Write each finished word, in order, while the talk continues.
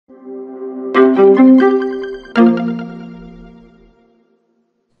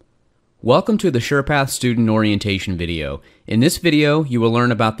Welcome to the Sherpath Student Orientation video. In this video, you will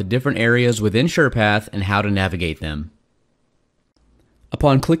learn about the different areas within Sherpath and how to navigate them.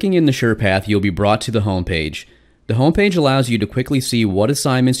 Upon clicking in the Sherpath, you'll be brought to the home page. The home page allows you to quickly see what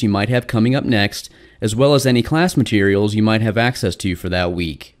assignments you might have coming up next, as well as any class materials you might have access to for that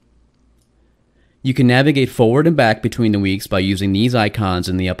week. You can navigate forward and back between the weeks by using these icons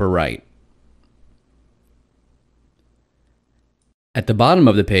in the upper right. At the bottom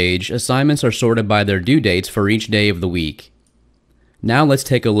of the page, assignments are sorted by their due dates for each day of the week. Now let's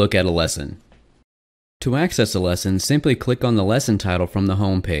take a look at a lesson. To access a lesson, simply click on the lesson title from the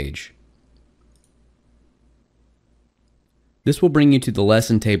home page. This will bring you to the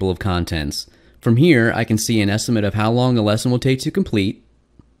lesson table of contents. From here, I can see an estimate of how long the lesson will take to complete.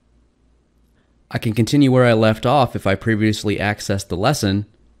 I can continue where I left off if I previously accessed the lesson,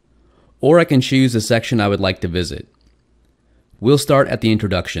 or I can choose the section I would like to visit. We'll start at the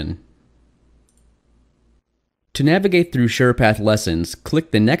introduction. To navigate through Sherpath lessons,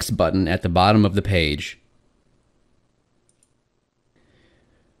 click the Next button at the bottom of the page.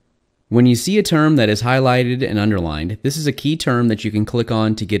 When you see a term that is highlighted and underlined, this is a key term that you can click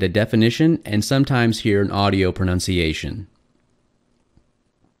on to get a definition and sometimes hear an audio pronunciation.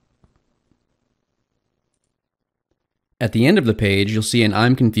 At the end of the page, you'll see an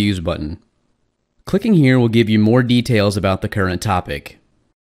I'm confused button. Clicking here will give you more details about the current topic.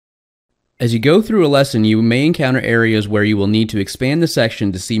 As you go through a lesson, you may encounter areas where you will need to expand the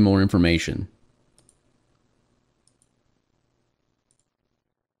section to see more information.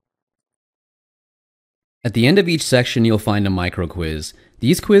 At the end of each section, you'll find a micro quiz.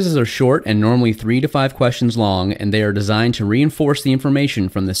 These quizzes are short and normally 3 to 5 questions long, and they are designed to reinforce the information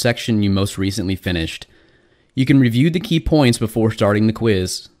from the section you most recently finished. You can review the key points before starting the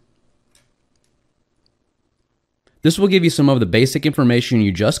quiz. This will give you some of the basic information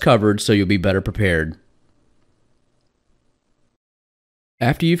you just covered so you'll be better prepared.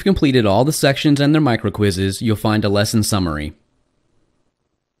 After you've completed all the sections and their micro quizzes, you'll find a lesson summary.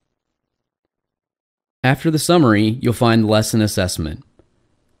 After the summary, you'll find the lesson assessment.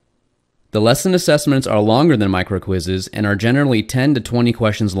 The lesson assessments are longer than micro quizzes and are generally 10 to 20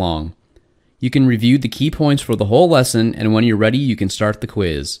 questions long. You can review the key points for the whole lesson, and when you're ready, you can start the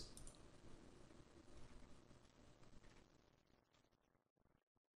quiz.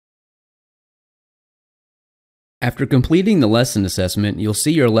 After completing the lesson assessment, you'll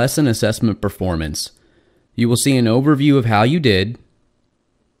see your lesson assessment performance. You will see an overview of how you did,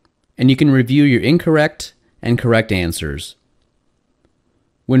 and you can review your incorrect and correct answers.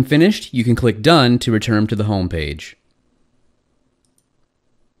 When finished, you can click Done to return to the home page.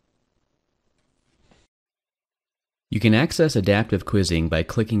 You can access adaptive quizzing by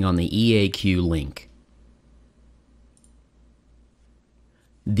clicking on the EAQ link.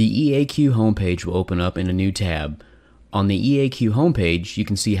 The EAQ homepage will open up in a new tab. On the EAQ homepage, you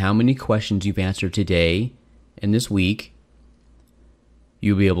can see how many questions you've answered today and this week.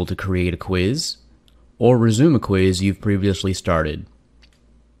 You'll be able to create a quiz or resume a quiz you've previously started.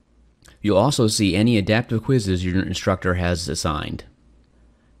 You'll also see any adaptive quizzes your instructor has assigned.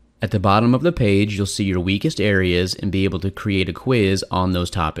 At the bottom of the page, you'll see your weakest areas and be able to create a quiz on those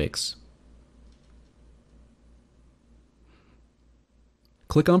topics.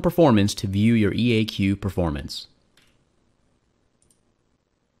 Click on Performance to view your EAQ performance.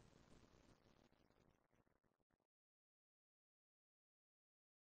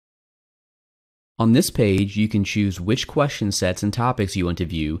 On this page, you can choose which question sets and topics you want to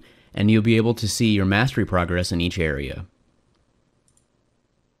view, and you'll be able to see your mastery progress in each area.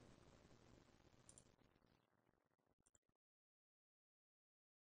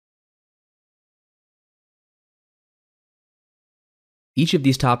 Each of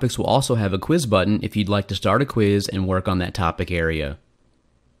these topics will also have a quiz button if you'd like to start a quiz and work on that topic area.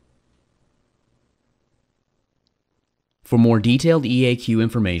 For more detailed EAQ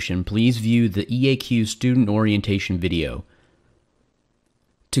information, please view the EAQ Student Orientation video.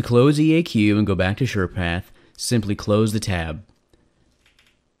 To close EAQ and go back to Sherpath, simply close the tab.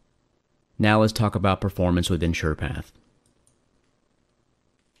 Now let's talk about performance within Sherpath.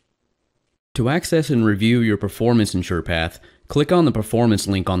 To access and review your performance in Sherpath, click on the Performance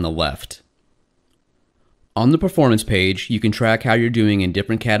link on the left. On the Performance page, you can track how you're doing in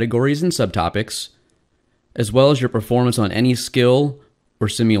different categories and subtopics, as well as your performance on any skill or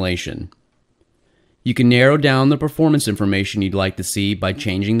simulation. You can narrow down the performance information you'd like to see by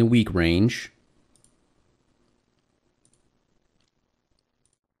changing the week range,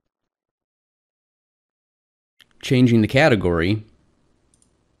 changing the category,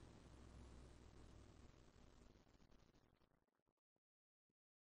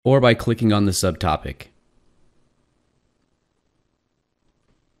 or by clicking on the subtopic.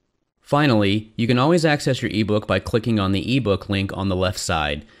 Finally, you can always access your ebook by clicking on the ebook link on the left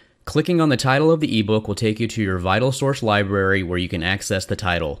side. Clicking on the title of the ebook will take you to your Vital Source library where you can access the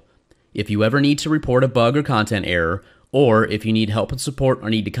title. If you ever need to report a bug or content error, or if you need help and support or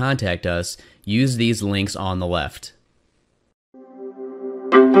need to contact us, use these links on the left.